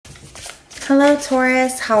Hello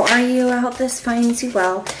Taurus, how are you? I hope this finds you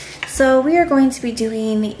well. So we are going to be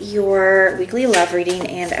doing your weekly love reading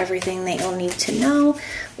and everything that you'll need to know,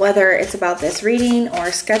 whether it's about this reading or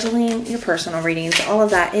scheduling your personal readings. All of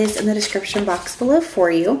that is in the description box below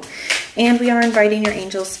for you. And we are inviting your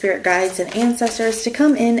angels, spirit guides, and ancestors to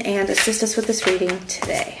come in and assist us with this reading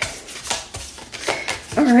today.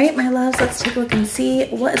 All right, my loves, let's take a look and see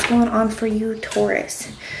what is going on for you,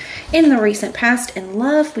 Taurus. In the recent past in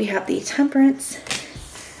love, we have the Temperance,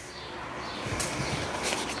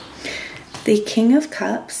 the King of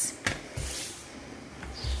Cups,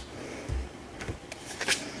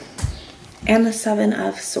 and the Seven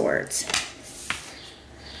of Swords.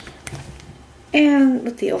 And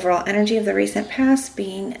with the overall energy of the recent past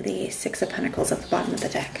being the Six of Pentacles at the bottom of the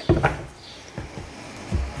deck.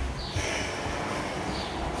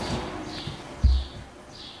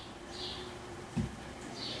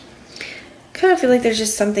 Kind of feel like there's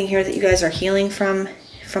just something here that you guys are healing from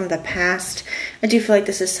the past. I do feel like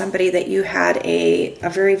this is somebody that you had a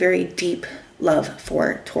very, very deep love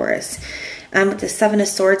for, Taurus. With the Seven of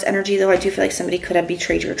Swords energy, though, I do feel like somebody could have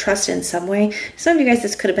betrayed your trust in some way. Some of you guys,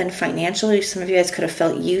 this could have been financially. Some of you guys could have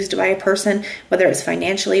felt used by a person, whether it's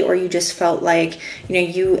financially or you just felt like, you know,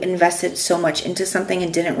 you invested so much into something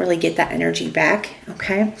and didn't really get that energy back,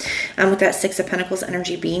 okay? With that Six of Pentacles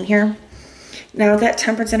energy being here. Now, that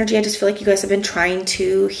Temperance energy, I just feel like you guys have been trying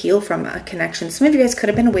to heal from a connection. Some of you guys could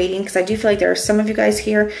have been waiting, because I do feel like there are some of you guys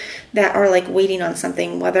here that are like waiting on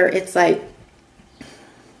something, whether it's like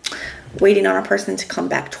waiting on a person to come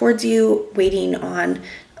back towards you, waiting on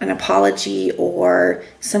an apology or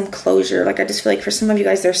some closure. Like, I just feel like for some of you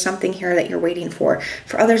guys, there's something here that you're waiting for.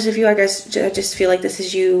 For others of you, I just feel like this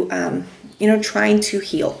is you, you know, trying to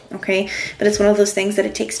heal, okay? But it's one of those things that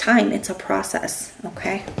it takes time. It's a process,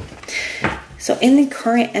 okay? So in the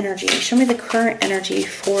current energy, show me the current energy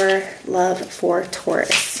for love for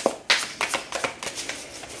Taurus.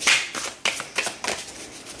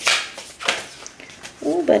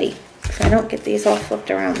 Oh, buddy, if I don't get these all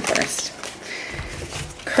flipped around first.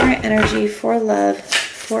 Current energy for love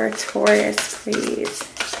for Taurus, please.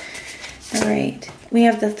 All right, we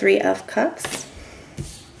have the Three of Cups,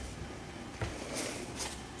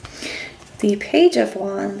 the Page of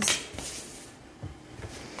Wands,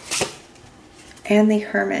 and the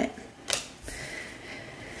Hermit.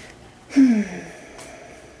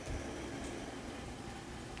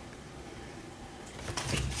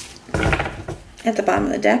 At the bottom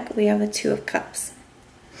of the deck, we have the Two of Cups.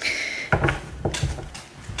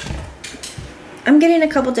 I'm getting a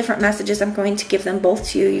couple different messages. I'm going to give them both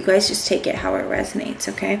to you. You guys just take it how it resonates,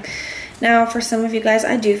 okay? Now, for some of you guys,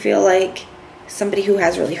 I do feel like somebody who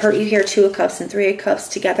has really hurt you here, Two of Cups and Three of Cups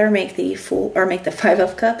together make the Fool, or make the Five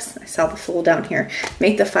of Cups. I saw the Fool down here.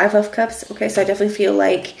 Make the Five of Cups. Okay, so I definitely feel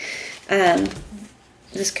like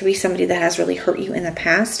this could be somebody that has really hurt you in the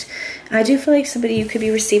past. I do feel like somebody, you could be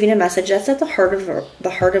receiving a message that's at the heart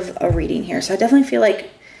of a reading here. So I definitely feel like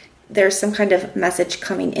there's some kind of message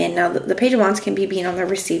coming in. Now, the Page of Wands can be being on the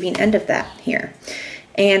receiving end of that here.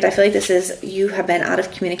 And I feel like this is, you have been out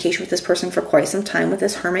of communication with this person for quite some time with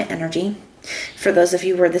this Hermit energy. For those of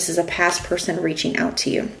you where this is a past person reaching out to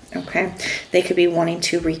you, okay? They could be wanting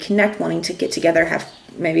to reconnect, wanting to get together,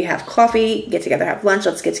 maybe have coffee, get together, have lunch,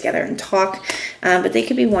 let's get together and talk. But they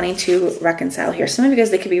could be wanting to reconcile here. Some of you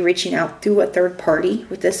guys, they could be reaching out through a third party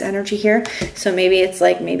with this energy here. So maybe it's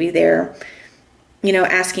like, maybe they're, you know,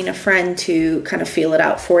 asking a friend to kind of feel it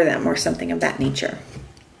out for them or something of that nature.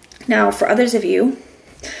 Now, for others of you,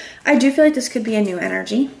 I do feel like this could be a new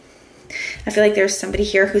energy. I feel like there's somebody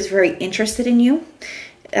here who's very interested in you,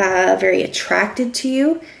 very attracted to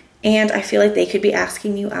you, and I feel like they could be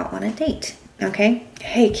asking you out on a date, okay?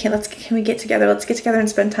 Hey, can we get together? Let's get together and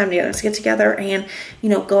spend time together. Let's get together and, you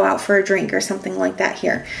know, go out for a drink or something like that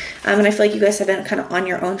here. And I feel like you guys have been kind of on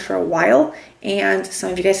your own for a while, and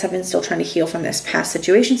some of you guys have been still trying to heal from this past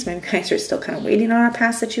situation. Some of you guys are still kind of waiting on a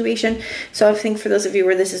past situation. So I think for those of you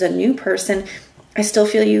where this is a new person, I still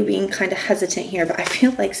feel you being kind of hesitant here, but I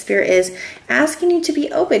feel like Spirit is asking you to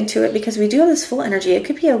be open to it, because we do have this full energy. It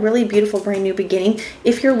could be a really beautiful brand new beginning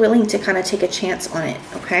if you're willing to kind of take a chance on it,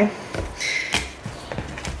 okay?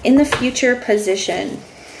 In the future position,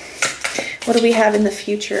 what do we have in the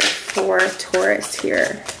future for Taurus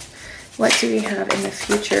here? What do we have in the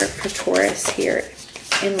future for Taurus here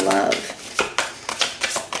in love?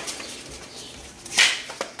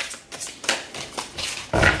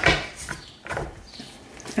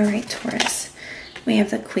 All right, Taurus, we have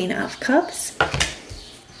the Queen of Cups,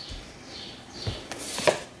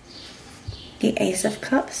 the Ace of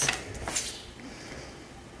Cups,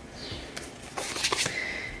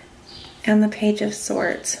 and the Page of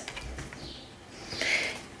Swords.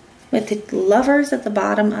 with the Lovers at the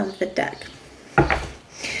bottom of the deck.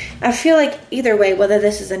 I feel like either way, whether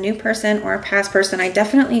this is a new person or a past person, I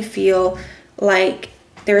definitely feel like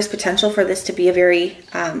there is potential for this to be a very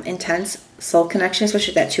intense soul connection,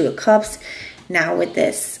 especially that Two of Cups. Now with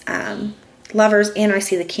this Lovers, and I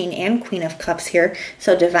see the King and Queen of Cups here,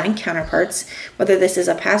 so divine counterparts. Whether this is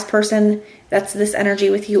a past person that's this energy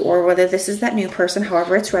with you, or whether this is that new person,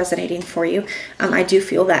 however it's resonating for you, I do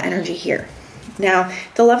feel that energy here. Now,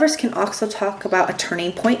 the Lovers can also talk about a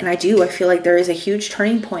turning point, and I feel like there is a huge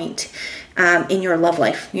turning point in your love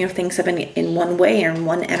life. You know, things have been in one way or in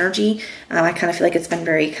one energy. I kind of feel like it's been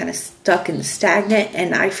very kind of stuck and stagnant,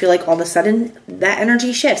 and I feel like all of a sudden that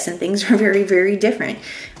energy shifts and things are very, very different.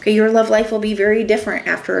 Okay, your love life will be very different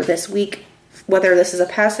after this week, whether this is a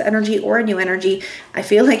past energy or a new energy. I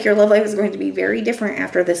feel like your love life is going to be very different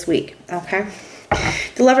after this week, okay?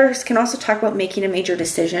 The Lovers can also talk about making a major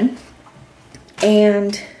decision,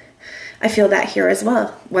 and I feel that here as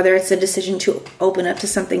well, whether it's a decision to open up to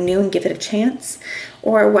something new and give it a chance,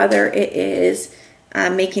 or whether it is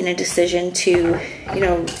making a decision to, you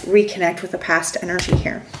know, reconnect with the past energy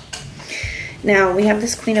here. Now, we have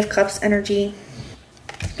this Queen of Cups energy,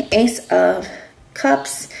 Ace of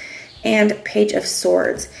Cups, and Page of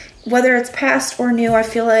Swords. Whether it's past or new, I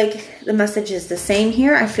feel like the message is the same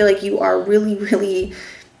here. I feel like you are really, really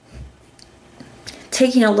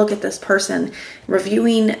taking a look at this person,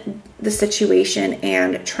 reviewing the situation,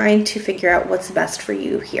 and trying to figure out what's best for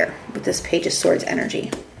you here with this Page of Swords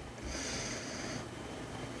energy.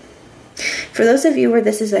 For those of you where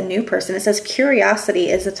this is a new person, it says curiosity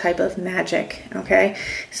is a type of magic, okay?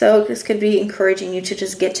 So this could be encouraging you to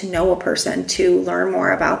just get to know a person, to learn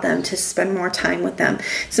more about them, to spend more time with them.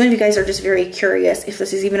 Some of you guys are just very curious. If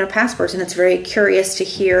this is even a past person, it's very curious to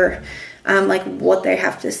hear like what they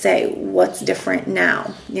have to say, what's different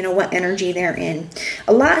now, you know, what energy they're in.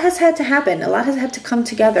 A lot has had to happen. A lot has had to come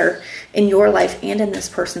together in your life and in this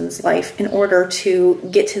person's life in order to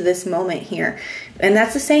get to this moment here. And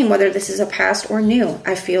that's the same whether this is a past or new.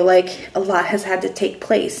 I feel like a lot has had to take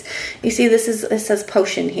place. You see, it says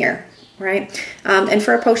potion here, right? And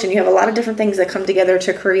for a potion, you have a lot of different things that come together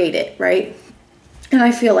to create it, right? And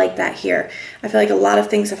I feel like that here. I feel like a lot of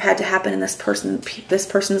things have had to happen in this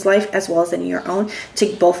person's life as well as in your own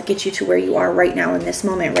to both get you to where you are right now in this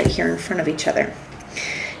moment right here in front of each other.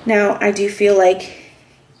 Now, I do feel like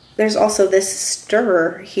there's also this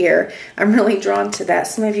stir here. I'm really drawn to that.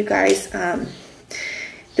 Some of you guys,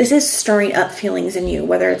 this is stirring up feelings in you,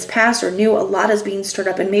 whether it's past or new. A lot is being stirred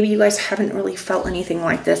up, and maybe you guys haven't really felt anything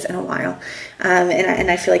like this in a while. And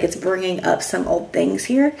I feel like it's bringing up some old things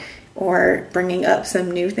here, or bringing up some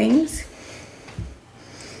new things.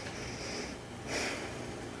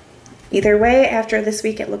 Either way, after this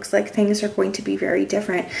week, it looks like things are going to be very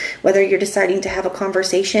different. Whether you're deciding to have a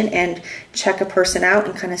conversation and check a person out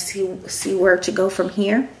and kind of see where to go from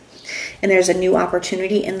here, and there's a new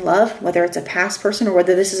opportunity in love, whether it's a past person or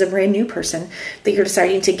whether this is a brand new person that you're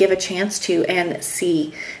deciding to give a chance to and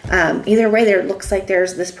see. Either way, there looks like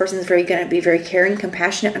this person is going to be very caring,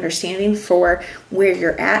 compassionate, understanding for where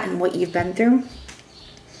you're at and what you've been through.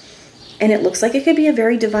 And it looks like it could be a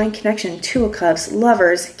very divine connection. Two of Cups,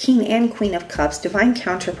 Lovers, King and Queen of Cups, divine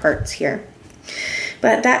counterparts here.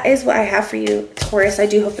 But that is what I have for you, Taurus. I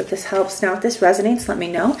do hope that this helps. Now, if this resonates, let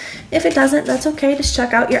me know. If it doesn't, that's okay. Just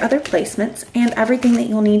check out your other placements and everything that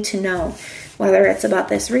you'll need to know. Whether it's about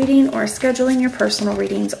this reading or scheduling your personal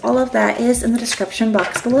readings, all of that is in the description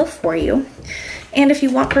box below for you. And if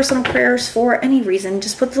you want personal prayers for any reason,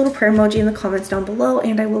 just put the little prayer emoji in the comments down below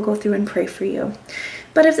and I will go through and pray for you.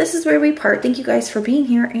 But if this is where we part, thank you guys for being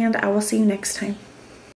here, and I will see you next time.